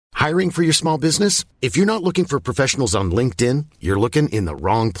Hiring for your small business? If you're not looking for professionals on LinkedIn, you're looking in the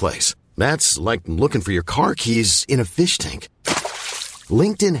wrong place. That's like looking for your car keys in a fish tank.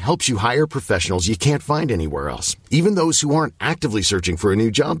 LinkedIn helps you hire professionals you can't find anywhere else, even those who aren't actively searching for a new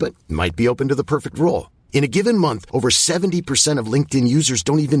job but might be open to the perfect role. In a given month, over 70% of LinkedIn users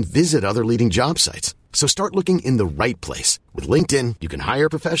don't even visit other leading job sites. So start looking in the right place. With LinkedIn, you can hire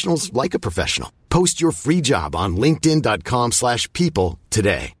professionals like a professional. Post your free job on linkedin.com/people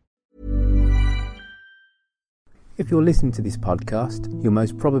today. If you're listening to this podcast, you're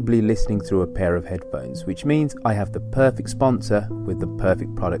most probably listening through a pair of headphones, which means I have the perfect sponsor with the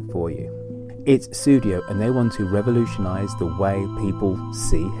perfect product for you. It's Sudio, and they want to revolutionize the way people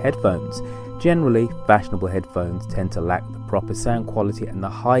see headphones. Generally, fashionable headphones tend to lack the proper sound quality, and the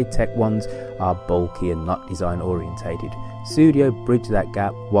high-tech ones are bulky and not design-orientated. Sudio bridge that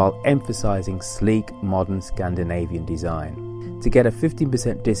gap while emphasizing sleek, modern Scandinavian design. To get a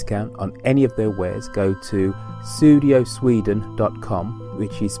 15% discount on any of their wares, go to sudiosweden.com,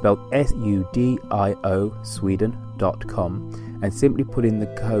 which is spelled SUDIO Sweden.com, and simply put in the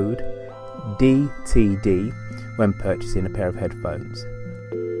code DTD when purchasing a pair of headphones.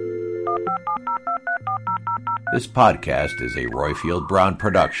 This podcast is a Royfield Brown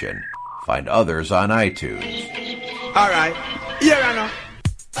production. Find others on iTunes. All right. Yeah, I know.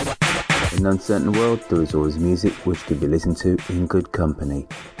 In an uncertain world, there is always music which can be listened to in good company.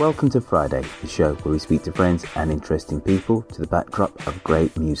 Welcome to Friday, the show where we speak to friends and interesting people to the backdrop of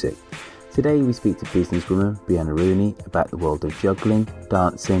great music. Today we speak to businesswoman Brianna Rooney about the world of juggling,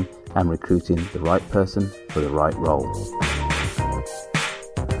 dancing and recruiting the right person for the right role.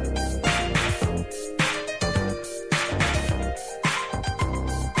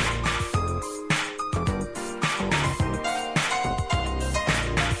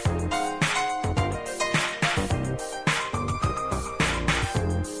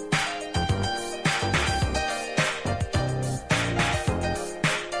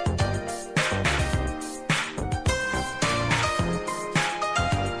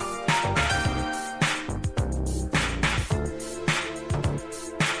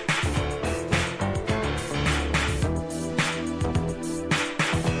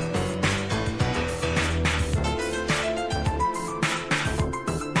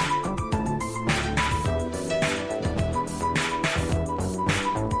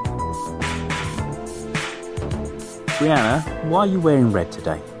 Brianna, why are you wearing red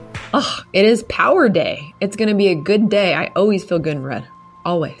today? Oh, it is Power Day. It's going to be a good day. I always feel good in red.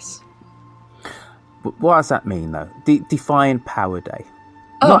 Always. But what does that mean, though? Define Power Day.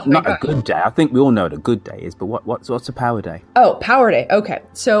 Oh, not a good day. I think we all know what a good day is, but what's a Power Day? Oh, Power Day. Okay.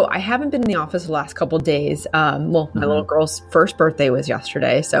 So I haven't been in the office the last couple of days. My little girl's first birthday was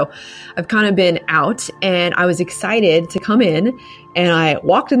yesterday. So I've kind of been out, and I was excited to come in, and I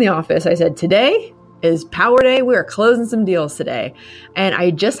walked in the office. I said, today is Power Day. We are closing some deals today. And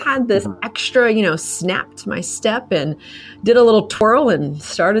I just had this extra, snap to my step and did a little twirl and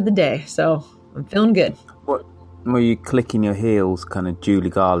started the day. So I'm feeling good. What, were you clicking your heels kind of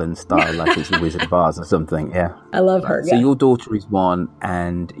Julie Garland style, like it's the Wizard of Oz or something? Yeah. I love her. So your daughter is one,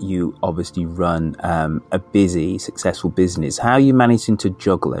 and you obviously run a busy, successful business. How are you managing to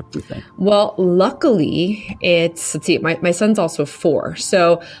juggle everything? Well, luckily, let's see, my son's also 4.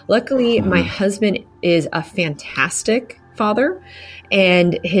 So luckily, my husband is a fantastic father,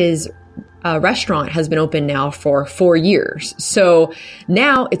 and his restaurant has been open now for 4 years. So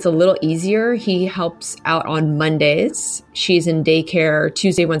now it's a little easier. He helps out on Mondays. She's in daycare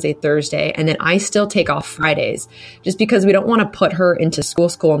Tuesday, Wednesday, Thursday. And then I still take off Fridays just because we don't want to put her into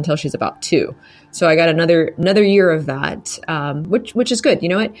school until she's about 2. So I got another year of that, which is good. You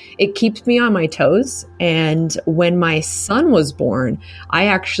know what? It keeps me on my toes. And when my son was born, I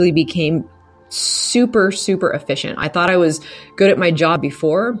actually became super, super efficient. I thought I was good at my job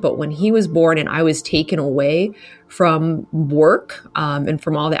before, but when he was born and I was taken away from work and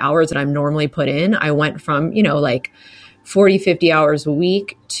from all the hours that I'm normally put in, I went from, like 40, 50 hours a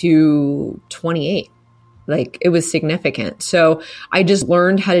week to 28. Like, it was significant. So I just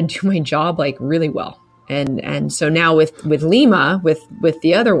learned how to do my job like really well. And so now with Lima, with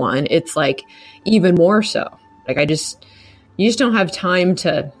the other one, it's like even more so. Like you just don't have time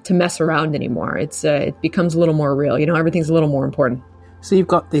to mess around anymore. It becomes a little more real. Everything's a little more important. So you've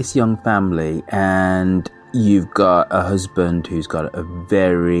got this young family, and you've got a husband who's got a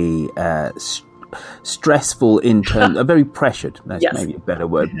very stressful a very pressured, that's yes. maybe a better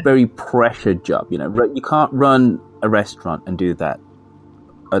word, very pressured job. You can't run a restaurant and do that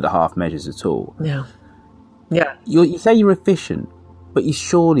at the half measures at all. No. Yeah. You say you're efficient, but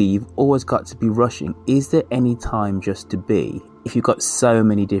you've always got to be rushing. Is there any time just to be? if you've got so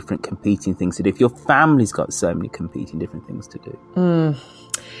many different competing things to do, if your family's got so many competing different things to do?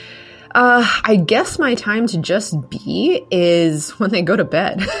 I guess my time to just be is when they go to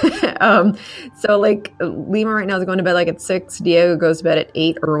bed. So like Lima right now is going to bed like at 6, Diego goes to bed at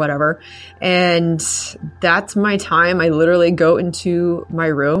 8 or whatever. And that's my time. I literally go into my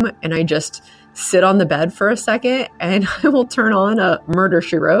room and I just sit on the bed for a second and I will turn on a Murder,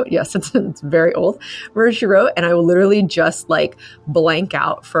 She Wrote. Yes, it's very old. Murder, She Wrote. And I will literally just like blank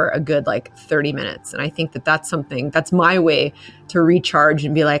out for a good like 30 minutes. And I think that that's my way to recharge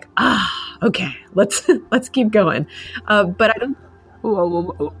and be like, okay, let's keep going. But I don't.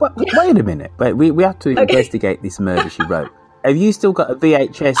 Wait a minute. Wait, we have to investigate this Murder, She Wrote. Have you still got a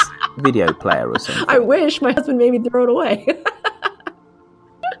VHS video player or something? I wish. My husband made me throw it away.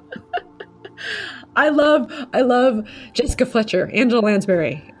 I love Jessica Fletcher, Angela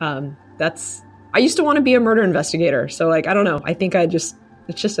Lansbury. I used to want to be a murder investigator. So like, I don't know. I think it's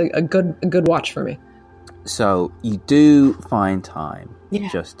just a good watch for me. So you do find time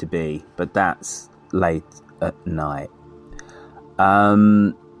just to be, but that's late at night.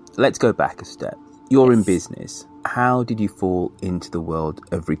 Let's go back a step. You're in business. How did you fall into the world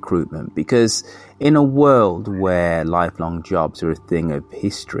of recruitment? Because in a world where lifelong jobs are a thing of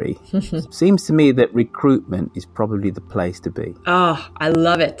history, it seems to me that recruitment is probably the place to be. Oh, I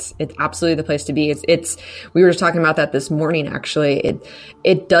love it. It's absolutely the place to be. It's we were just talking about that this morning, actually.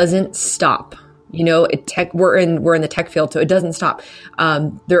 It doesn't stop. You know, we're in the tech field, so it doesn't stop.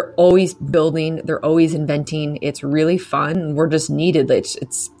 They're always building, they're always inventing. It's really fun. We're just needed.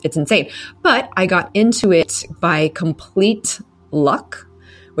 It's insane. But I got into it by complete luck,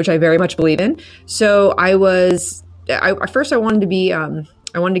 which I very much believe in. So I wanted to be,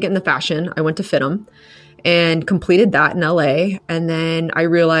 I wanted to get into fashion. I went to FITM and completed that in LA. And then I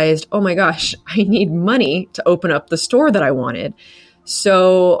realized, oh my gosh, I need money to open up the store that I wanted.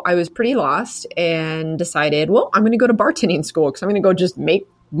 So I was pretty lost and decided, well, I'm going to go to bartending school because I'm going to go just make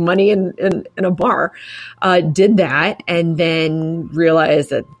money in a bar. Did that and then realized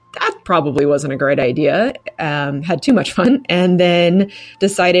that probably wasn't a great idea. Had too much fun and then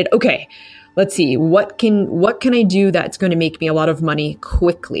decided, okay, let's see, what can I do that's going to make me a lot of money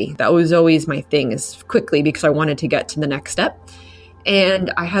quickly? That was always my thing, is quickly, because I wanted to get to the next step.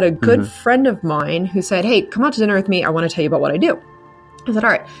 And I had a good friend of mine who said, hey, come out to dinner with me. I want to tell you about what I do. I said,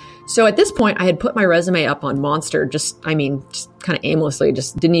 all right. So at this point, I had put my resume up on Monster, just kind of aimlessly,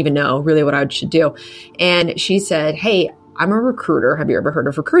 just didn't even know really what I should do. And she said, hey, I'm a recruiter. Have you ever heard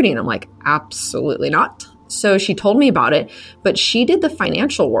of recruiting? I'm like, absolutely not. So she told me about it, but she did the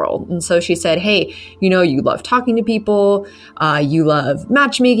financial world. And so she said, hey, you love talking to people. You love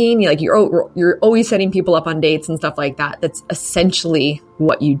matchmaking. You're always setting people up on dates and stuff like that. That's essentially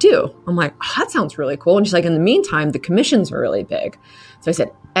what you do. I'm like, oh, that sounds really cool. And she's like, in the meantime, the commissions are really big. So I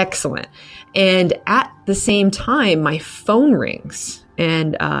said, excellent. And at the same time, my phone rings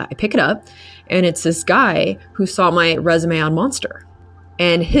and I pick it up and it's this guy who saw my resume on Monster.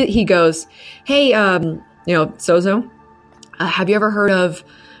 And he goes, hey, Sozo, have you ever heard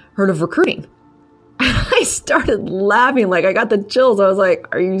of recruiting? I started laughing, like I got the chills. I was like,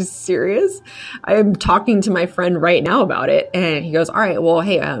 are you serious? I am talking to my friend right now about it. And he goes, all right, well,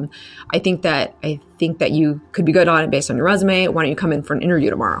 hey, I think that you could be good on it based on your resume. Why don't you come in for an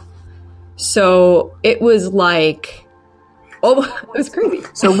interview tomorrow? So it was like, oh, it was crazy.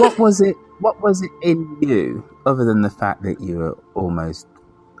 So what was it in you, other than the fact that you were almost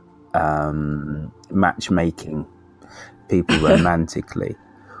matchmaking people romantically?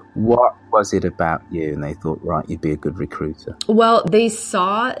 What was it about you? And they thought, right, you'd be a good recruiter. Well, they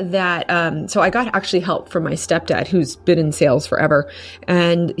saw that. So I got actually help from my stepdad, who's been in sales forever.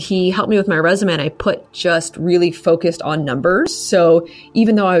 And he helped me with my resume. And I put just really focused on numbers. So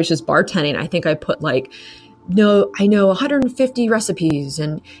even though I was just bartending, I think I put like, no, I know 150 recipes.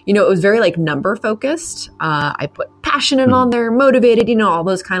 And, it was very like number focused. I put passionate on there, motivated, all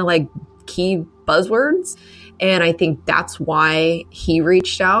those kind of like key buzzwords. And I think that's why he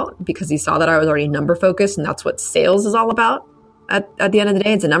reached out, because he saw that I was already number focused, and that's what sales is all about. At the end of the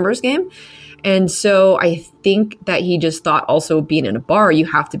day, it's a numbers game. And so I think that he just thought, also being in a bar, you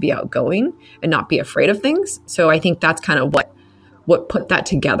have to be outgoing and not be afraid of things. So I think that's kind of what put that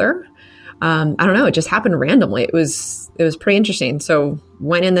together. I don't know. It just happened randomly. It was pretty interesting. So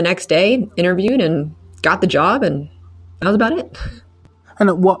went in the next day, interviewed, and got the job, and that was about it. And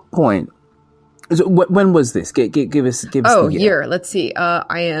at what point? When was this? Give us. Oh, year. Let's see.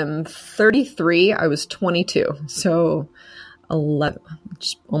 I am 33. I was 22. So 11,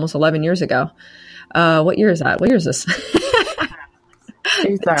 almost 11 years ago. What year is that? What year is this?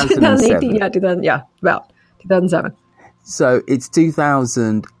 2018. Yeah, 2000. Yeah, about 2007. So it's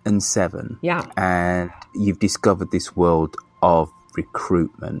 2007. Yeah. And you've discovered this world of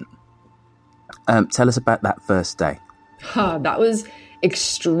recruitment. Tell us about that first day. That was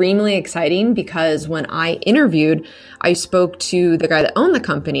extremely exciting because when I interviewed, I spoke to the guy that owned the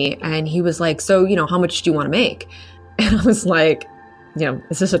company and he was like, so, how much do you want to make? And I was like,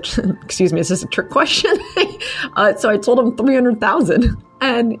 is this a trick question? So I told him 300,000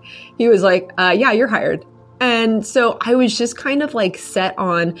 and he was like, yeah, you're hired. And so I was just kind of like set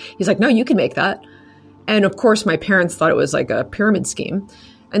on, he's like, no, you can make that. And of course my parents thought it was like a pyramid scheme.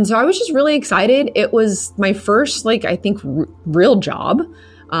 And so I was just really excited. It was my first, I think, real job.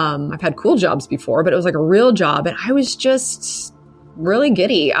 I've had cool jobs before, but it was like a real job. And I was just really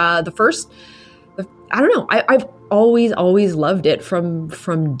giddy. I don't know. I've always loved it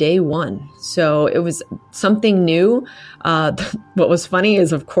from day one. So it was something new. What was funny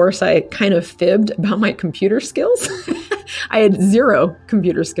is, of course, I kind of fibbed about my computer skills. I had 0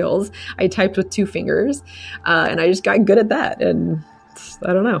 computer skills. I typed with 2 fingers, and I just got good at that. And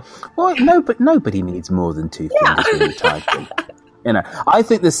I don't know. Well, no, but nobody needs more than 2 fingers when you're typing. I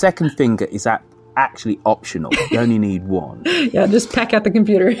think the second finger is actually optional. You only need 1. Yeah, just peck at the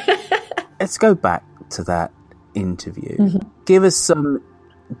computer. Let's go back to that interview. Mm-hmm. Give us some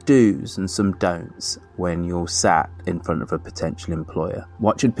do's and some don'ts when you're sat in front of a potential employer.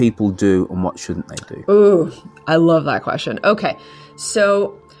 What should people do and what shouldn't they do? Ooh, I love that question. Okay,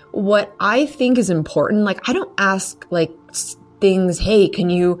 so what I think is important, I don't ask things, hey, can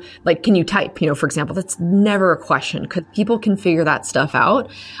you type, for example, that's never a question because people can figure that stuff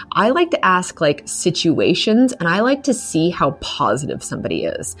out. I like to ask situations and I like to see how positive somebody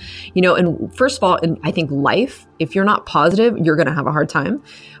is, and first of all, I think life, if you're not positive, you're going to have a hard time,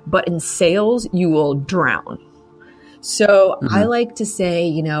 but in sales, you will drown. So I like to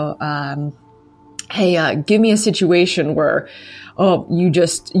say, hey, give me a situation where,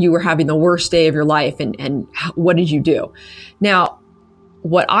 you were having the worst day of your life and what did you do? Now,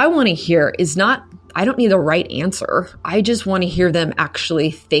 what I want to hear is I don't need the right answer. I just want to hear them actually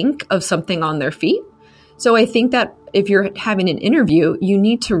think of something on their feet. So I think that if you're having an interview, you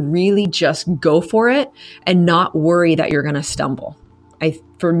need to really just go for it and not worry that you're going to stumble.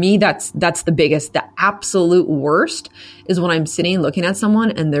 For me, that's the biggest. The absolute worst is when I'm sitting looking at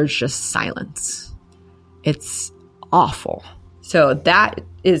someone and there's just silence. It's awful. So that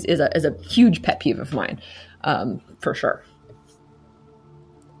is a huge pet peeve of mine, for sure.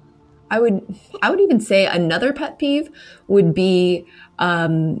 I would even say another pet peeve would be,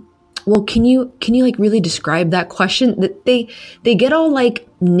 well, can you really describe that question? That they get all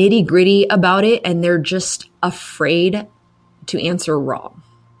nitty gritty about it and they're just afraid to answer wrong.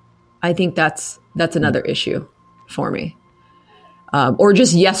 I think that's another issue for me. Or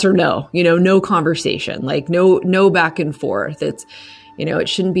just yes or no, no conversation, no back and forth. It's, it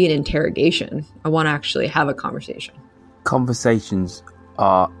shouldn't be an interrogation. I want to actually have a conversation. Conversations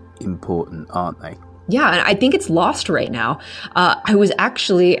are important, aren't they? Yeah, and I think it's lost right now. I was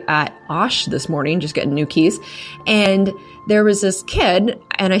actually at Osh this morning, just getting new keys, and there was this kid,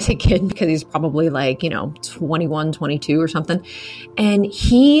 and I say kid because he's probably 21, 22 or something, and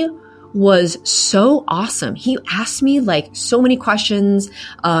he was so awesome. He asked me so many questions,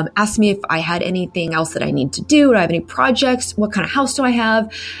 asked me if I had anything else that I need to do. Do I have any projects? What kind of house do I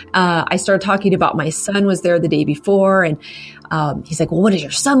have? I started talking about my son was there the day before and he's like, well, what does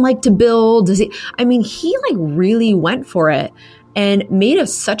your son like to build? He really went for it and made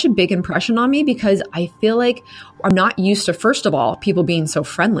such a big impression on me because I feel like I'm not used to, first of all, people being so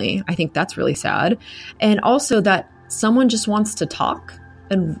friendly. I think that's really sad. And also that someone just wants to talk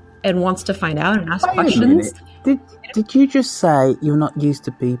and wants to find out and ask questions. Did you just say you're not used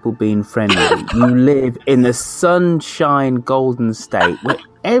to people being friendly? You live in the sunshine golden state where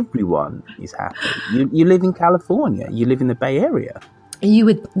everyone is happy. You live in California. You live in the Bay Area. You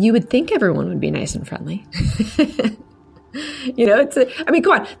would think everyone would be nice and friendly. Come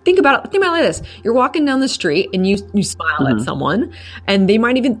on, think about it like this. You're walking down the street and you smile at someone and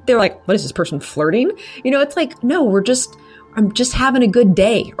they're like, what is this person flirting? It's like, no, I'm just having a good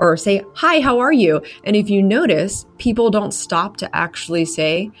day, or say, hi, how are you? And if you notice, people don't stop to actually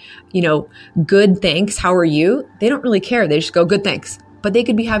say, good, thanks, how are you? They don't really care. They just go, good, thanks. But they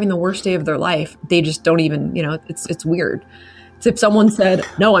could be having the worst day of their life. They just don't even, it's weird. It's if someone said,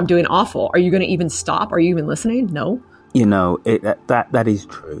 no, I'm doing awful. Are you going to even stop? Are you even listening? No. That is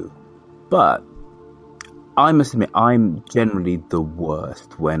true. But I must admit, I'm generally the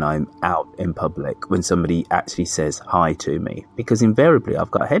worst when I'm out in public, when somebody actually says hi to me, because invariably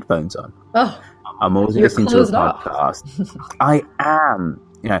I've got headphones on. Oh, I'm always listening to a podcast. I am,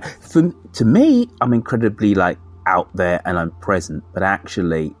 to me, I'm incredibly out there and I'm present, but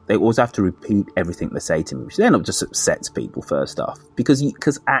actually they always have to repeat everything they say to me, which then just upsets people first off,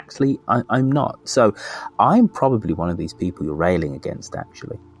 because actually I'm not. So I'm probably one of these people you're railing against,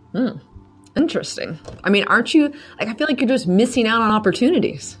 actually. Interesting. I mean, aren't you, like, I feel like you're just missing out on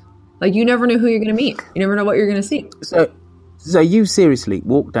opportunities. Like, you never know who you're going to meet. You never know what you're going to see. So you seriously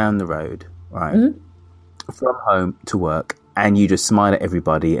walk down the road, right, from home to work, and you just smile at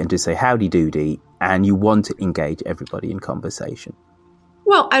everybody and just say, howdy doody, and you want to engage everybody in conversation?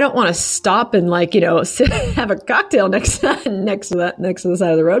 Well, I don't want to stop and have a cocktail next to the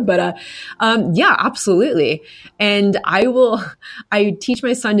side of the road, but yeah, absolutely. And I teach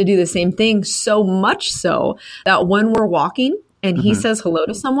my son to do the same thing, so much so that when we're walking and he says hello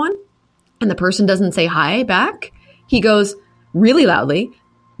to someone and the person doesn't say hi back, he goes really loudly,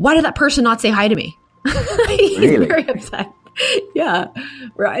 "Why did that person not say hi to me?" He's Really? very upset. Yeah.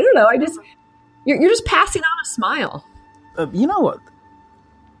 I don't know. You're just passing on a smile. You know what?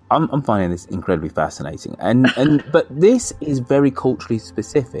 I'm finding this incredibly fascinating, but this is very culturally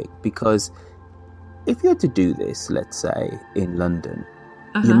specific, because if you had to do this, let's say in London,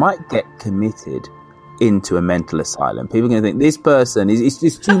 you might get committed into a mental asylum. People are going to think this person is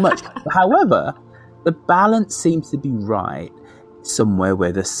just too much. However, the balance seems to be right somewhere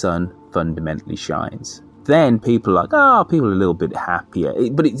where the sun fundamentally shines. Then people are like, people are a little bit happier.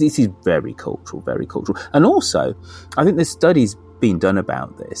 This is very cultural, very cultural. And also, I think there's studies being done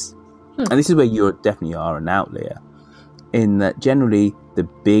about this. And this is where you definitely are an outlier, in that generally the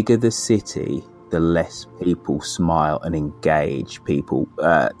bigger the city, the less people smile and engage people,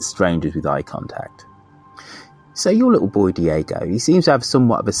 strangers, with eye contact. So your little boy Diego, he seems to have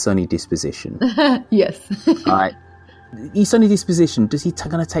somewhat of a sunny disposition. Yes. Right. His sunny disposition, does he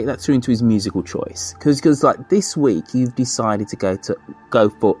going to take that through into his musical choice? Because like this week, you've decided to go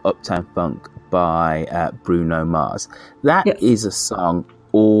for Uptown Funk by Bruno Mars. That is a song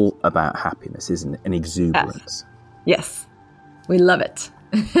all about happiness, isn't it? And exuberance. Yes. We love it.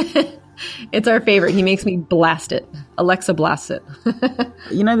 It's our favorite. He makes me blast it. Alexa, blast it.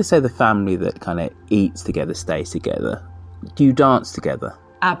 You know, they say the family that kind of eats together stays together. Do you dance together?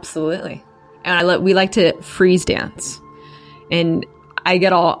 Absolutely. And we like to freeze dance. And I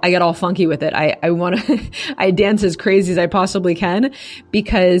get all funky with it. I dance as crazy as I possibly can,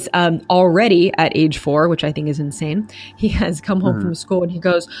 because already at age 4, which I think is insane, he has come home from school and he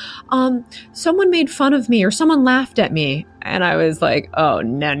goes, someone made fun of me or someone laughed at me. And I was like, oh,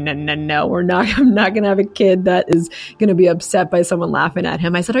 no, I'm not going to have a kid that is going to be upset by someone laughing at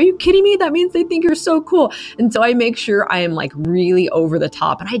him. I said, are you kidding me? That means they think you're so cool. And so I make sure I am like really over the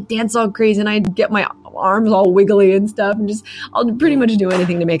top, and I dance all crazy, and I get my arms all wiggly and stuff, and I'll pretty much do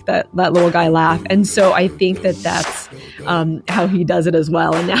anything to make that little guy laugh. And so I think that's how he does it as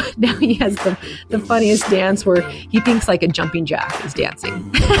well. And now he has the funniest dance where he thinks like a jumping jack is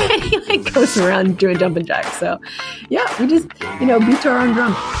dancing. And he like goes around doing jumping jacks. So yeah, we just, beat to our own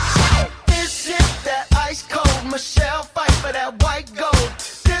drum. This is that ice cold Michelle fight for that white gold.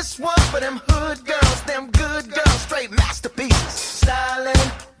 This one for them hood girls, them good girls, straight masterpieces. Styling,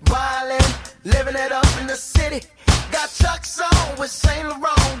 wildin', living it up in the city. Got Chuck's on with Saint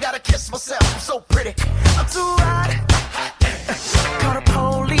Laurent. Gotta kiss myself, I'm so pretty. I'm too hot. Call the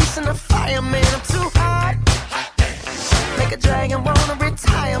police and the fireman. I'm too hot. Make a dragon wanna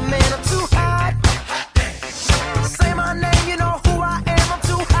retire, man. I'm too hot. Say my name, you know who I am. I'm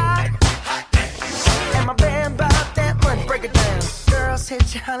too hot. And my band bought that money. Break it down. Girls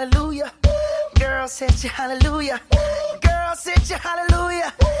hit you, hallelujah. Girls hit you, hallelujah. Girls hit you,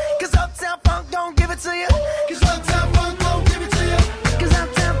 hallelujah. Cause Uptown Funk don't give it to you. Cause Uptown Funk don't give it to you. Cause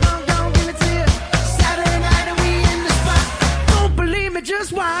Uptown Funk don't give it to you. Saturday night and we in the spot. Don't believe me,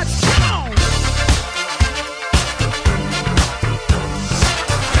 just watch. Come on.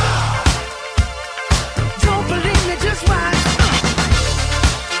 Don't believe me, just watch.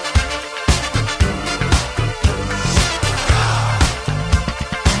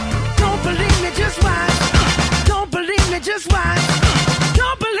 Don't believe me, just watch. Don't believe me, just watch.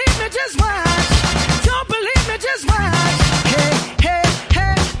 Don't believe me, just watch. Don't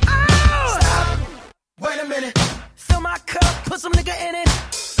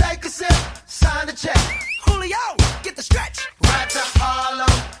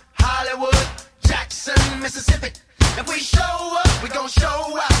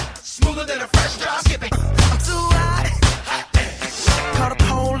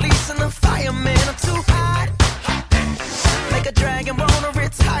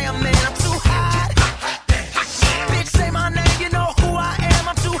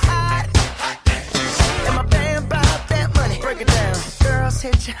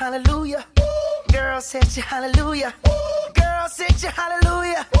Boys hit you hallelujah. Girls hit you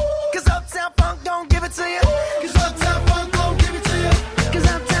hallelujah. Cause Uptown Funk don't give it to you. Cause Uptown Funk don't give it to you. Cause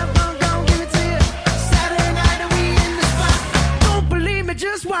Uptown Funk don't give it to you. Saturday night and we in the spot. Don't believe me,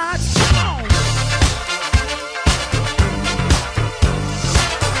 just watch. Come on.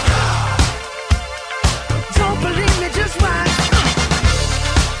 Don't believe me, just watch.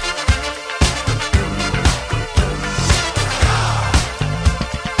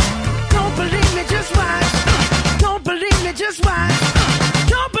 Don't believe me, just watch. Don't believe me, just watch.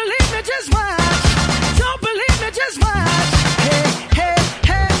 Don't believe me, just watch. Don't believe me, just watch. Hey, hey,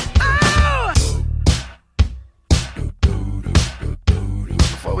 hey, oh!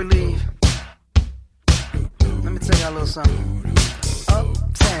 Before we leave, let me tell y'all a little something.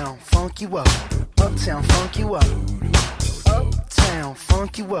 Uptown, funk you up. Uptown, funk you up. Uptown,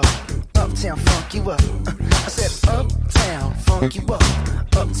 funk you up. Uptown, funk you up. I said uptown, funk you up.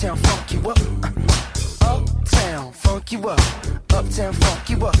 Uptown, funk you up. Uptown, funk you up. Uptown, funk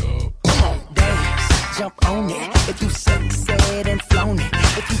you up. Come on, dance, jump on it. If you sexed and flown it.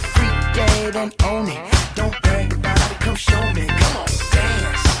 If you freak dead and own it. Don't brag about it, come show me. Come on,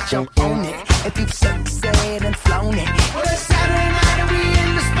 dance, jump on it. If you sexed and flown it. Well, it's Saturday night and we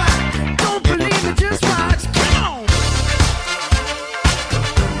in the spot. Don't believe it, just watch. Come on.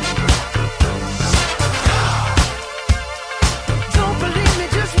 Don't believe me,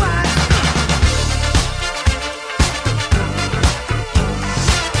 just watch.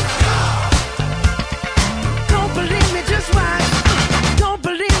 Don't believe me, just watch. Don't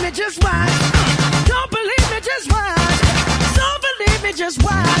believe me, just watch. Don't believe me, just watch. Don't believe me, just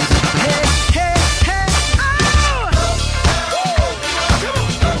watch. Hey, hey, hey, oh!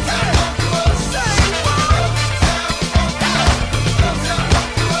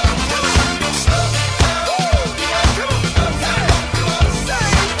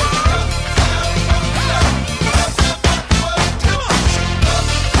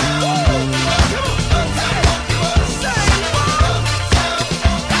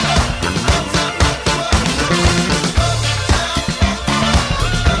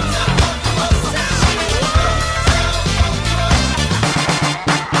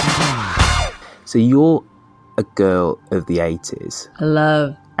 So you're a girl of the 80s. I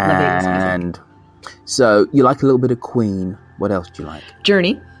love 80s music. And so you like a little bit of Queen. What else do you like?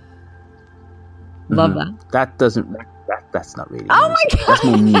 Journey. Love that. That doesn't... That's not really Oh music. my God. That's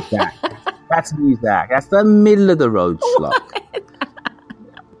more music. That's music. That's the middle of the road schlock.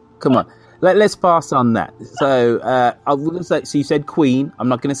 Come on. Let's pass on that. So I will say, so you said Queen. I'm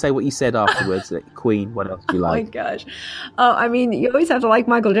not going to say what you said afterwards. Queen. What else do you Oh my like? gosh. I mean, you always have to like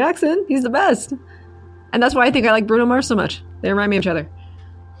Michael Jackson. He's the best. And that's why I think I like Bruno Mars so much. They remind me of each other.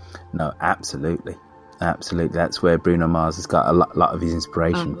 No, absolutely. Absolutely. That's where Bruno Mars has got a lot of his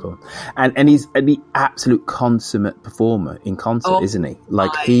inspiration from. And he's the absolute consummate performer in concert, isn't he?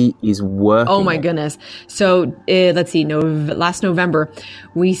 Like, he is working. Oh my goodness. So let's see, last November,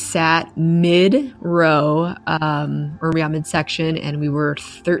 we sat mid-row, or we got midsection, and we were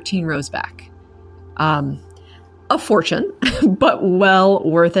 13 rows back. A fortune, but well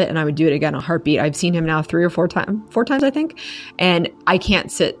worth it. And I would do it again, a heartbeat. I've seen him now 3 or 4 times, I think. And I can't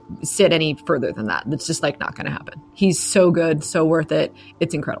sit any further than that. It's just like not going to happen. He's so good, so worth it.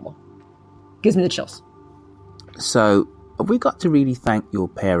 It's incredible. Gives me the chills. So have we got to really thank your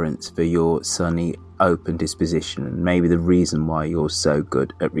parents for your sunny, open disposition and maybe the reason why you're so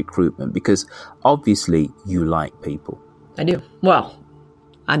good at recruitment? Because obviously you like people. I do. Well,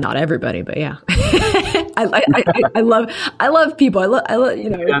 not everybody, but yeah. I love people. I love, you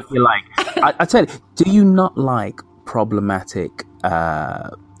know. You like, I tell you, do you not like problematic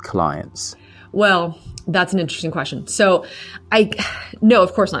clients? Well, that's an interesting question. So no,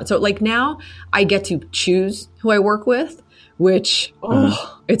 of course not. So like now I get to choose who I work with, which,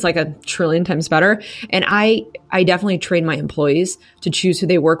 it's like a trillion times better. And I definitely train my employees to choose who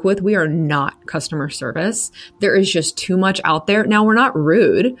they work with. We are not customer service. There is just too much out there. Now, we're not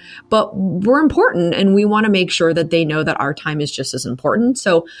rude, but we're important, and we want to make sure that they know that our time is just as important.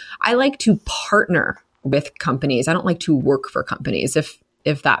 So I like to partner with companies. I don't like to work for companies, if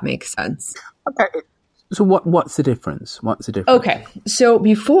that makes sense. Okay. So what's the difference? What's the difference? Okay. So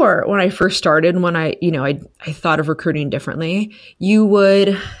before, when I first started, when I thought of recruiting differently, you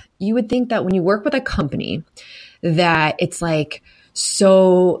would think that when you work with a company that it's like,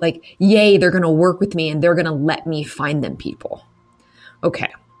 so like, yay, they're going to work with me and they're going to let me find them people.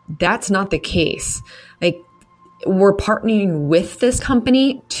 Okay. That's not the case. Like, we're partnering with this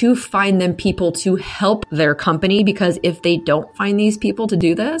company to find them people to help their company, because if they don't find these people to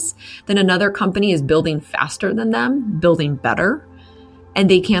do this, then another company is building faster than them, building better, and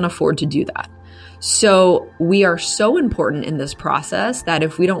they can't afford to do that. So we are so important in this process that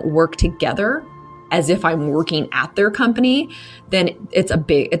if we don't work together as if I'm working at their company, then it's a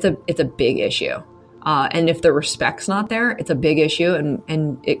big issue. And if the respect's not there, it's a big issue,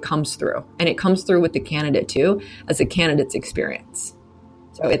 and it comes through. And it comes through with the candidate too, as the candidate's experience.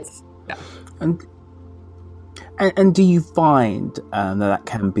 So it's, yeah. And do you find that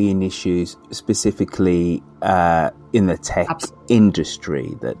can be an issue specifically in the tech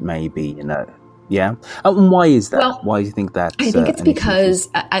industry, that maybe, yeah? And why is that? Well, why do you think that? I think it's because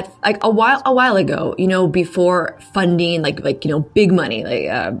like a while ago, before funding, like big money,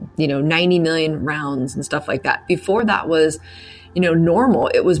 like 90 million rounds and stuff like that. Before that was, normal.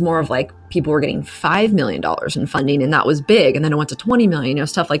 It was more of like people were getting $5 million in funding, and that was big. And then it went to 20 million,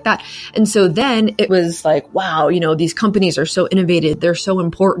 stuff like that. And so then it was like, wow, these companies are so innovative. They're so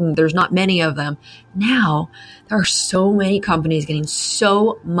important. There's not many of them. Now there are so many companies getting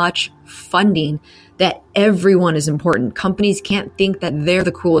so much funding that everyone is important. Companies can't think that they're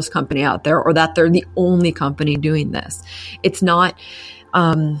the coolest company out there, or that they're the only company doing this. It's not,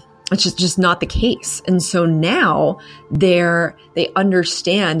 it's just not the case. And so now they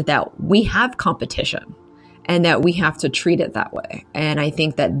understand that we have competition and that we have to treat it that way. And I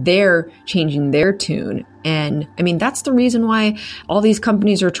think that they're changing their tune. And I mean, that's the reason why all these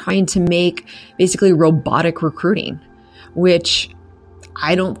companies are trying to make basically robotic recruiting, which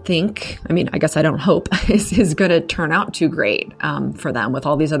I don't think, I guess I don't hope is going to turn out too great for them, with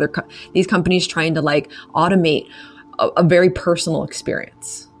all these these companies trying to like automate a very personal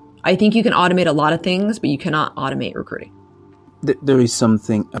experience. I think you can automate a lot of things, but you cannot automate recruiting. There is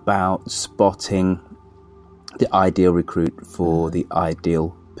something about spotting the ideal recruit for the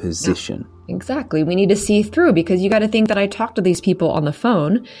ideal position. Yeah, exactly. We need to see through, because you got to think that I talk to these people on the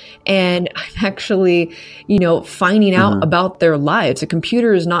phone and I'm actually, finding out about their lives. A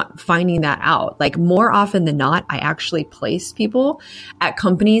computer is not finding that out. Like, more often than not, I actually place people at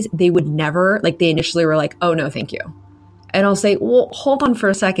companies they would never, like, they initially were like, oh, no, thank you. And I'll say, well, hold on for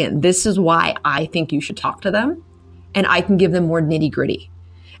a second. This is why I think you should talk to them. And I can give them more nitty gritty.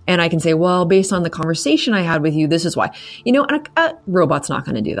 And I can say, well, based on the conversation I had with you, this is why. And a robot's not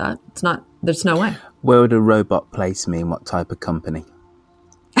going to do that. There's no way. Where would a robot place me in what type of company?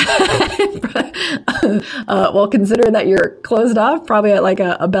 Well, consider that you're closed off, probably at like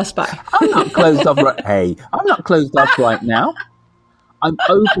a Best Buy. I'm not closed off. I'm not closed off right now. I'm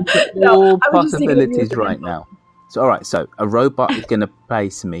open to all possibilities right now. So, all right. So a robot is going to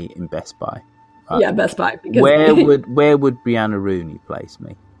place me in Best Buy. Yeah, Best Buy. Where would Brianna Rooney place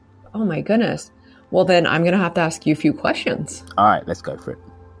me? Oh my goodness. Well, then I'm going to have to ask you a few questions. All right, let's go for it.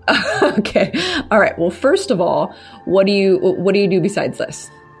 Okay. All right. Well, first of all, what do you do besides this?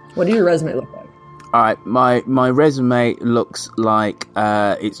 What does your resume look like? All right. My resume looks like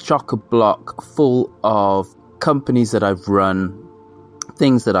it's chock-a-block full of companies that I've run,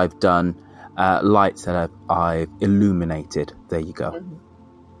 things that I've done, lights that I've illuminated. There you go.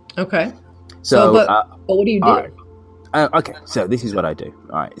 Okay. So, but what do you do? Right. Okay, so this is what I do.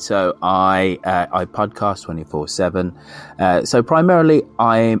 All right, so I podcast 24/7. So primarily,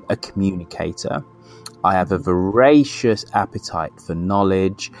 I'm a communicator. I have a voracious appetite for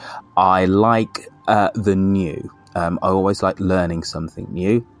knowledge. I like the new. I always like learning something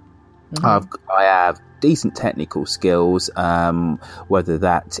new. I have decent technical skills, whether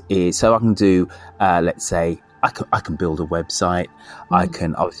that is, so I can do, let's say, I can build a website. I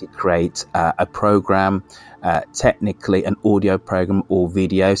can obviously create a program, technically an audio program or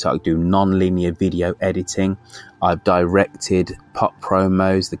video. So I do non-linear video editing. I've directed Pop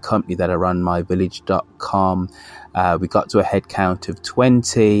Promos, the company that I run, myvillage.com. We got to a head count of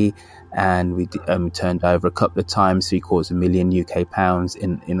 20 and we turned over a couple of times, £750,000 UK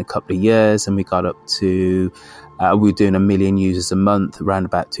in a couple of years. And we got up to, we were doing 1 million users a month around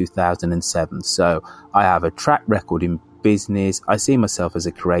about 2007. So I have a track record in business. I see myself as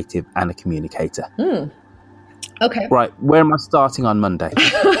a creative and a communicator. Okay. Right. Where am I starting on Monday?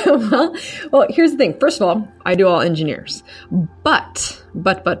 well, here's the thing. First of all, I do all engineers, but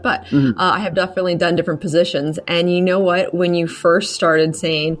I have definitely done different positions. And you know what? When you first started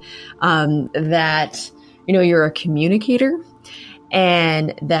saying that, you're a communicator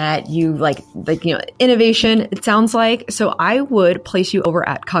and that you like innovation, it sounds like. So I would place you over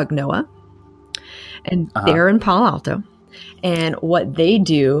at Cognoa, and they're in Palo Alto. And what they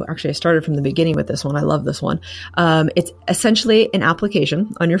do, actually, I started from the beginning with this one. I love this one. It's essentially an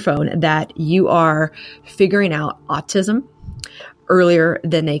application on your phone that you are figuring out autism earlier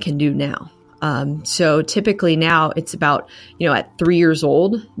than they can do now. So typically now it's about, at 3 years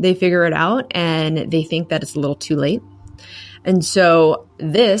old, they figure it out and they think that it's a little too late. And so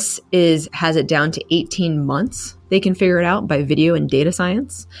this has it down to 18 months. They can figure it out by video and data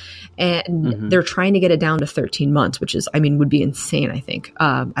science. And they're trying to get it down to 13 months, which is, would be insane, I think.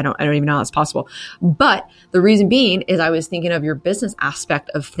 I don't even know how that's possible. But the reason being is I was thinking of your business aspect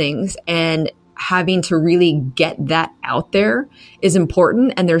of things, and having to really get that out there is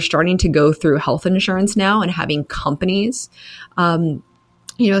important. And they're starting to go through health insurance now and having companies,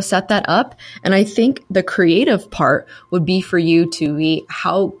 set that up. And I think the creative part would be for you to be,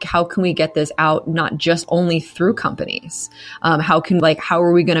 how can we get this out, not just only through companies? How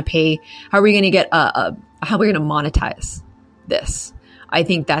are we going to pay? How are we going to get, how are we going to monetize this? I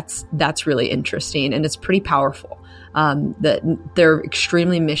think that's really interesting, and it's pretty powerful. That they're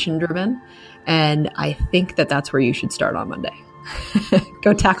extremely mission driven. And I think that's where you should start on Monday.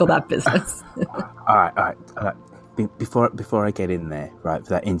 Go tackle that business. All right. Before I get in there, right, for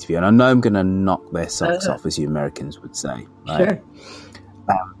that interview, and I know I'm going to knock their socks off, as you Americans would say. Right?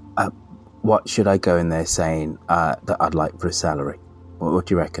 Sure. What should I go in there saying that I'd like for a salary? What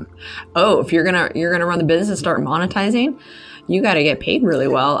do you reckon? Oh, if you're gonna run the business and start monetizing, you got to get paid really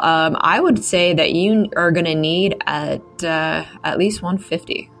well. I would say that you are going to need at least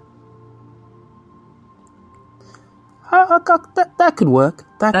 $150. That could work.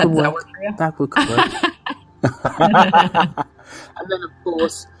 That could work. Work for you? That would work. And then, of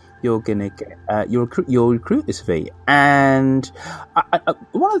course, you're going to get your recruiter's fee. And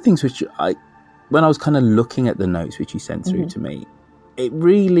one of the things which when I was kind of looking at the notes which you sent through to me, it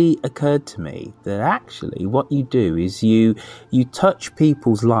really occurred to me that actually what you do is you touch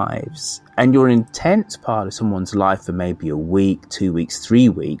people's lives, and you're an intense part of someone's life for maybe a week, 2 weeks, 3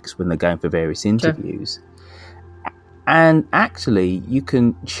 weeks when they're going for various interviews. Sure. And actually, you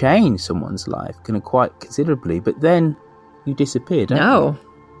can change someone's life quite considerably, but then you disappear, don't you? No,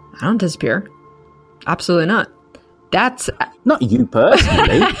 I don't disappear. Absolutely not. That's not you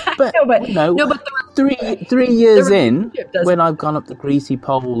personally, but but 3 years in, when I've gone up the greasy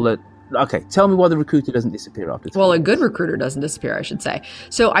pole at. Okay, tell me why the recruiter doesn't disappear after 3 Well, years. a good recruiter doesn't disappear, I should say.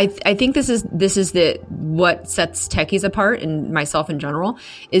 So I think this is what sets techies apart, and myself in general,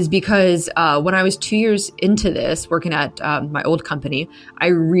 is because when I was 2 years into this, working at my old company, I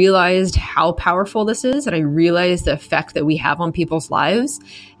realized how powerful this is, and I realized the effect that we have on people's lives.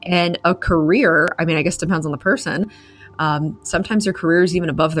 And a career, I guess it depends on the person. Sometimes their career is even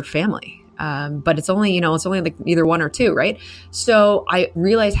above their family. But it's only like either one or two, right? So I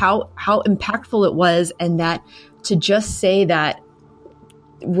realized how impactful it was, and that to just say that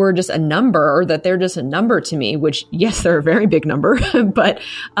we're just a number, or that they're just a number to me, which yes, they're a very big number, but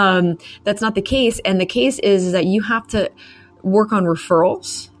that's not the case. And the case is that you have to work on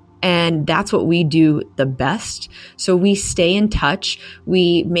referrals. And that's what we do the best. So we stay in touch.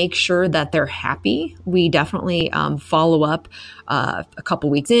 We make sure that they're happy. We definitely follow up a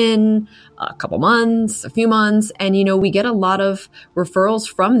couple weeks in, a couple months, a few months. And, we get a lot of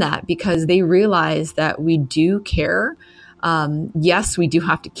referrals from that because they realize that we do care. Yes, we do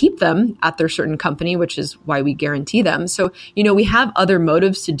have to keep them at their certain company, which is why we guarantee them. So, we have other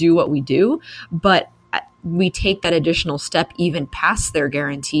motives to do what we do, but we take that additional step even past their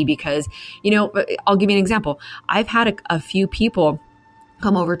guarantee because, I'll give you an example. I've had a few people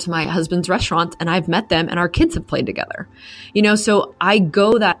come over to my husband's restaurant, and I've met them, and our kids have played together, so I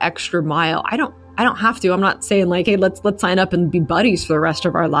go that extra mile. I don't have to. I'm not saying like, hey, let's sign up and be buddies for the rest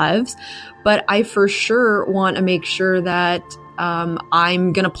of our lives, but I for sure want to make sure that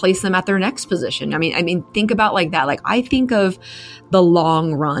I'm going to place them at their next position. I mean, think about like that. Like I think of the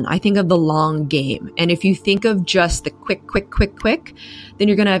long run. I think of the long game. And if you think of just the quick, then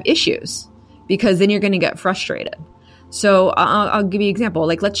you're going to have issues because then you're going to get frustrated. So I'll give you an example.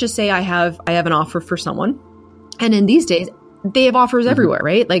 Like, let's just say I have an offer for someone, and in these days they have offers everywhere,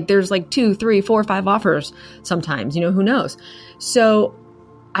 right? Like there's like 2, 3, 4, 5 offers sometimes, who knows? So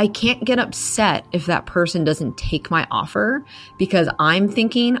I can't get upset if that person doesn't take my offer because I'm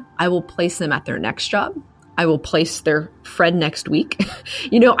thinking I will place them at their next job. I will place their friend next week.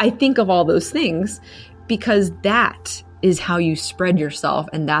 I think of all those things because that is how you spread yourself,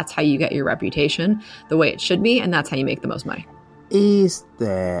 and that's how you get your reputation the way it should be, and that's how you make the most money. Is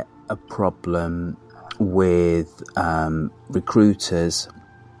there a problem with recruiters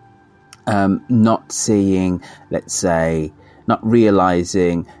not seeing, let's say, not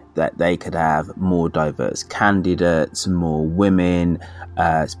realizing that they could have more diverse candidates, more women,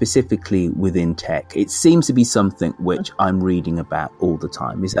 specifically within tech? It seems to be something which I'm reading about all the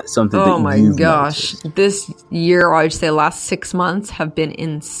time. Is that something that you've noticed? Oh my gosh. This year, or I'd say last 6 months, have been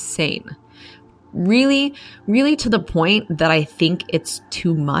insane. really, really to the point that I think it's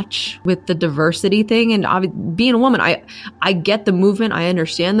too much with the diversity thing. And being a woman, I get the movement. I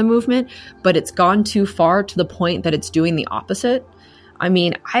understand the movement, but it's gone too far to the point that it's doing the opposite. I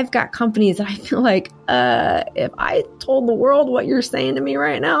mean, I've got companies that I feel like, if I told the world what you're saying to me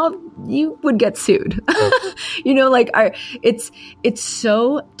right now, you would get sued. It's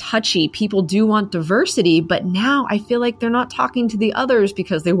so touchy. People do want diversity, but now I feel like they're not talking to the others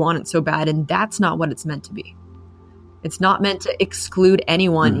because they want it so bad. And that's not what it's meant to be. It's not meant to exclude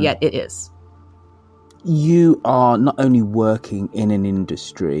anyone, yet it is. You are not only working in an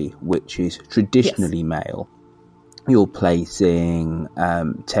industry which is traditionally male, you're placing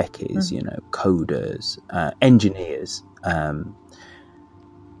techies, coders, engineers,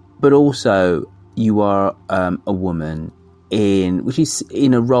 but also you are a woman which is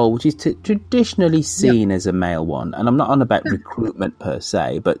in a role which is traditionally seen as a male one. And I'm not on about recruitment per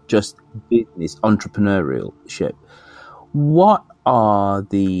se, but just business entrepreneurship. What are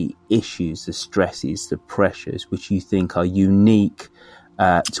the issues, the stresses, the pressures which you think are unique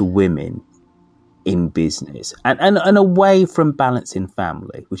to women in business and away from balancing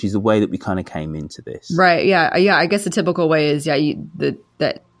family, which is the way that we kind of came into this? Right. Yeah. I guess the typical way is,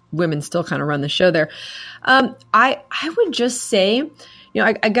 that women still kind of run the show there. I would just say,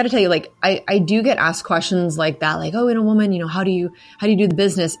 I got to tell you, like, I do get asked questions like that, like, oh, in a woman, how do you do the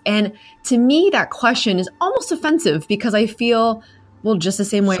business? And to me, that question is almost offensive because I feel, well, just the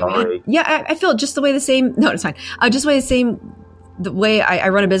same way. I feel just the way the same. No, it's fine. Just the way the same. The way I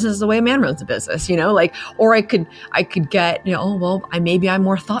run a business is the way a man runs a business, or I could get, maybe I'm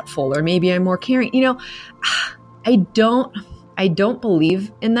more thoughtful or maybe I'm more caring, I don't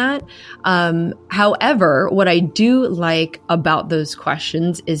believe in that. However, what I do like about those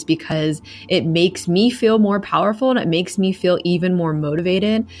questions is because it makes me feel more powerful and it makes me feel even more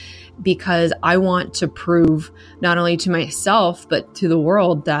motivated because I want to prove not only to myself, but to the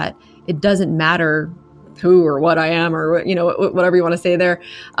world that it doesn't matter who or what I am or, whatever you want to say there.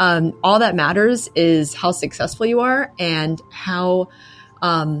 All that matters is how successful you are and how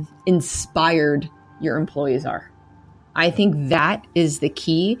inspired your employees are. I think that is the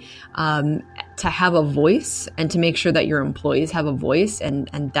key, to have a voice and to make sure that your employees have a voice.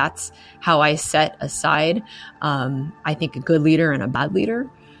 And that's how I set aside, I think, a good leader and a bad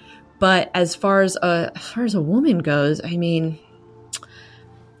leader. But as far as a woman goes, I mean,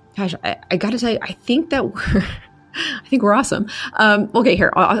 gosh, I got to tell you, I think that we're awesome. Okay,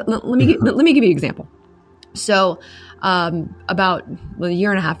 here, let me give you an example. So, about a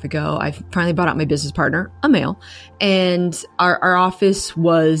year and a half ago, I finally brought out my business partner, a male, and our office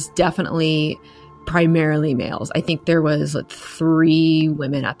was definitely primarily males. I think there was 3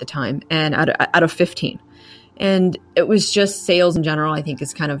 women at the time, and out of 15. And it was just sales in general, I think,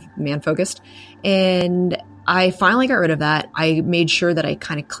 is kind of man focused. And I finally got rid of that. I made sure that I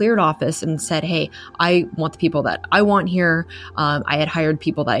kind of cleared office and said, hey, I want the people that I want here. I had hired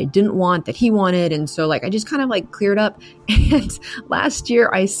people that I didn't want that he wanted. And so I just kind of cleared up. And last year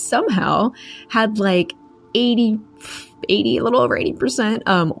I somehow had 80, a little over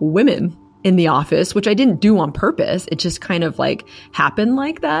 80% women in the office, which I didn't do on purpose. It just kind of happened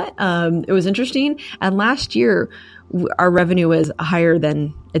like that. It was interesting. And last year our revenue was higher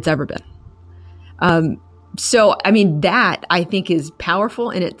than it's ever been. So, I mean, that I think is powerful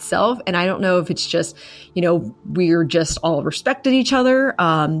in itself. And I don't know if it's just, we're just all respected each other.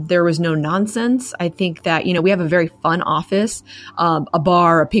 There was no nonsense. I think that, we have a very fun office, a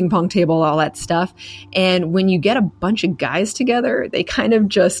bar, a ping pong table, all that stuff. And when you get a bunch of guys together, they kind of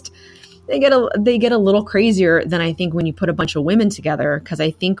just, they get a little crazier than I think when you put a bunch of women together, because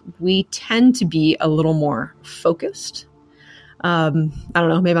I think we tend to be a little more focused. I don't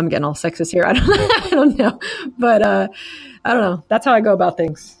know. Maybe I'm getting all sexist here. I don't know. But I don't know. That's how I go about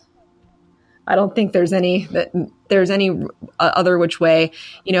things. I don't think there's any other which way.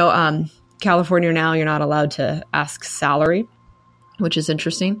 California now, you're not allowed to ask salary, which is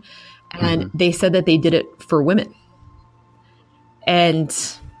interesting. And they said that they did it for women. And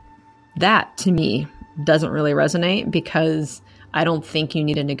that, to me, doesn't really resonate because I don't think you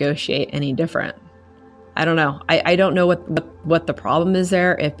need to negotiate any different. I don't know. I don't know what the problem is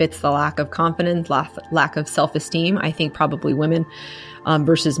there. If it's the lack of confidence, lack of self-esteem, I think probably women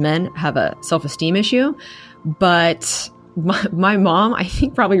versus men have a self-esteem issue. But my mom, I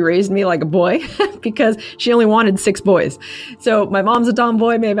think, probably raised me like a boy because she only wanted 6 boys. So my mom's a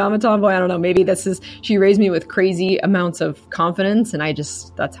tomboy. Maybe I'm a tomboy. I don't know. Maybe she raised me with crazy amounts of confidence. And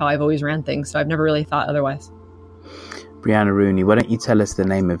that's how I've always ran things. So I've never really thought otherwise. Brianna Rooney, why don't you tell us the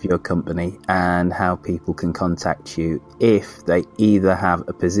name of your company and how people can contact you if they either have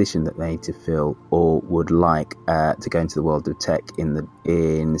a position that they need to fill or would like to go into the world of tech in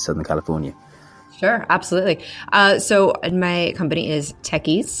Southern California? Sure, absolutely. So my company is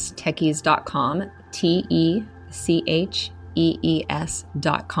Techees, techees.com,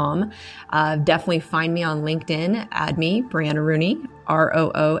 TECHEES.com. Definitely find me on LinkedIn, add me, Brianna Rooney,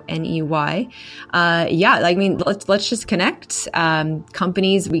 ROONEY. Let's just connect.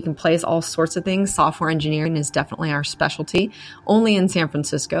 Companies, we can place all sorts of things. Software engineering is definitely our specialty, only in San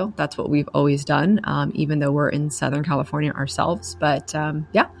Francisco. That's what we've always done, even though we're in Southern California ourselves. But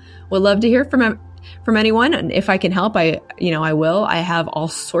we'd love to hear from anyone. And if I can help, I will. I have all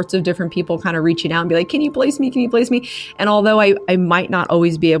sorts of different people kind of reaching out and be like, can you place me? And although I might not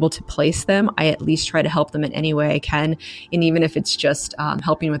always be able to place them, I at least try to help them in any way I can. And even if it's just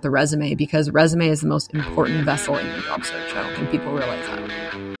helping with the resume, because resume is the most important vessel in your job search. I don't think people realize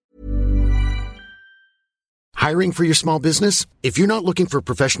that. Hiring for your small business? If you're not looking for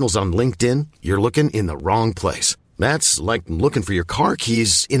professionals on LinkedIn, you're looking in the wrong place. That's like looking for your car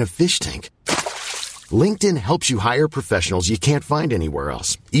keys in a fish tank. LinkedIn helps you hire professionals you can't find anywhere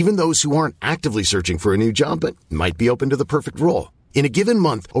else, even those who aren't actively searching for a new job but might be open to the perfect role. In a given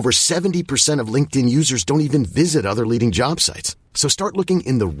month, over 70% of LinkedIn users don't even visit other leading job sites. So start looking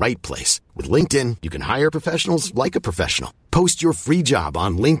in the right place. With LinkedIn, you can hire professionals like a professional. Post your free job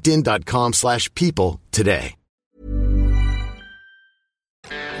on linkedin.com/people today.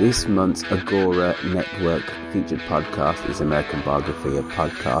 This month's Agora Network featured podcast is American Biography, a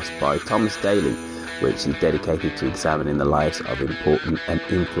podcast by Thomas Daly, which is dedicated to examining the lives of important and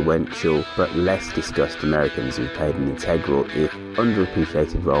influential but less discussed Americans who played an integral, if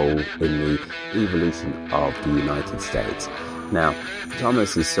underappreciated, role in the evolution of the United States. Now,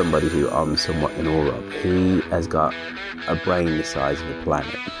 Thomas is somebody who I'm somewhat in awe of. He has got a brain the size of a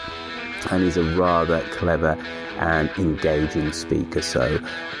planet, and he's a rather clever and engaging speaker. So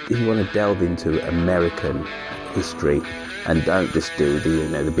if you want to delve into American history, and don't just do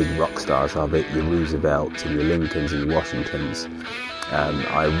the big rock stars of it, your Roosevelts and your Lincolns and your Washingtons.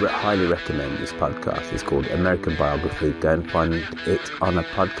 I highly recommend this podcast. It's called American Biography. Go and find it on a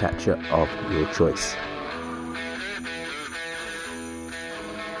podcatcher of your choice.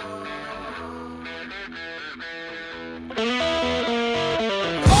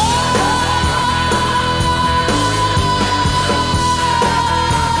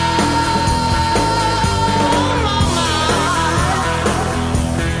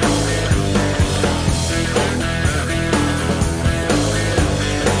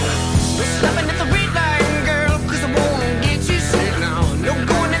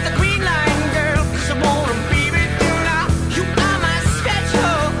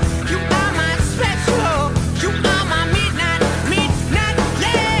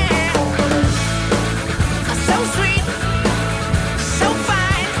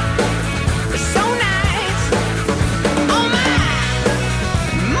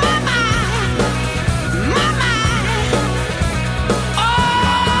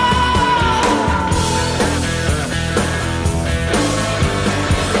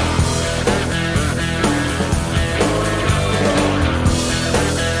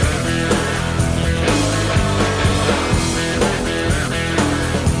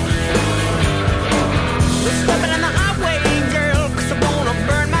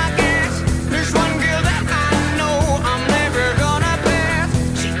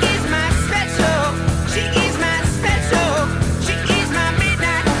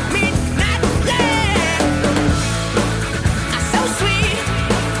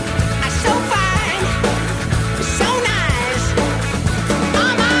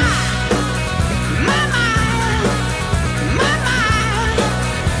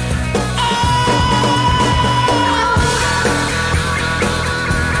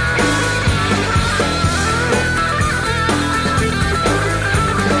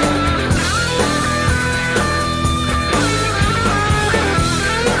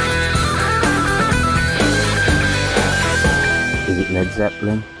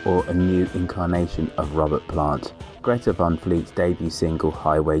 Zeppelin or a new incarnation of Robert Plant. Greta Van Fleet's debut single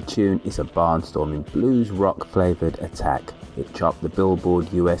Highway Tune is a barnstorming blues rock flavoured attack. It topped the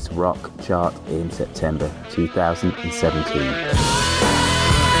Billboard US Rock chart in September 2017.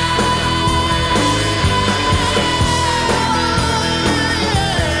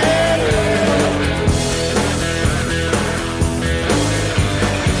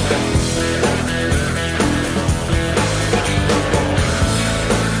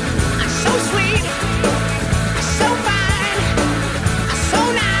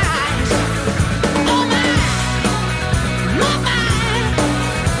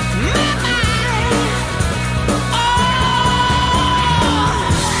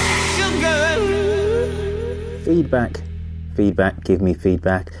 feedback, give me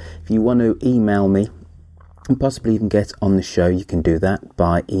feedback. If you want to email me and possibly even get on the show, you can do that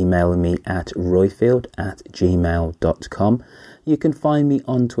by emailing me at royfield@gmail.com. You can find me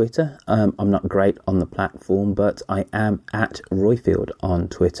on Twitter. I'm not great on the platform, but I am at Royfield on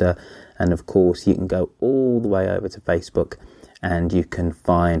Twitter. And of course, you can go all the way over to Facebook and you can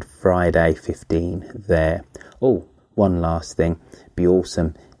find Friday 15 there. Oh, one last thing. It'd be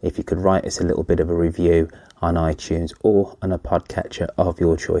awesome if you could write us a little bit of a review on iTunes or on a podcatcher of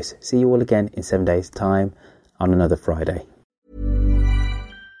your choice. See you all again in 7 days' time on another Friday.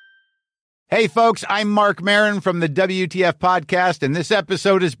 Hey folks, I'm Mark Maron from the WTF Podcast, and this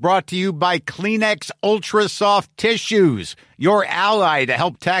episode is brought to you by Kleenex Ultra Soft Tissues, your ally to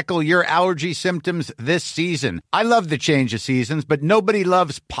help tackle your allergy symptoms this season. I love the change of seasons, but nobody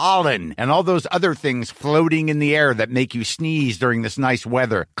loves pollen and all those other things floating in the air that make you sneeze during this nice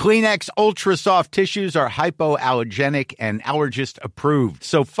weather. Kleenex Ultra Soft Tissues are hypoallergenic and allergist approved,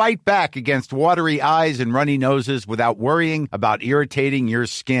 so fight back against watery eyes and runny noses without worrying about irritating your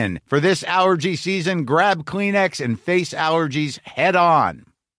skin. For this allergy season, grab Kleenex and face allergies head on.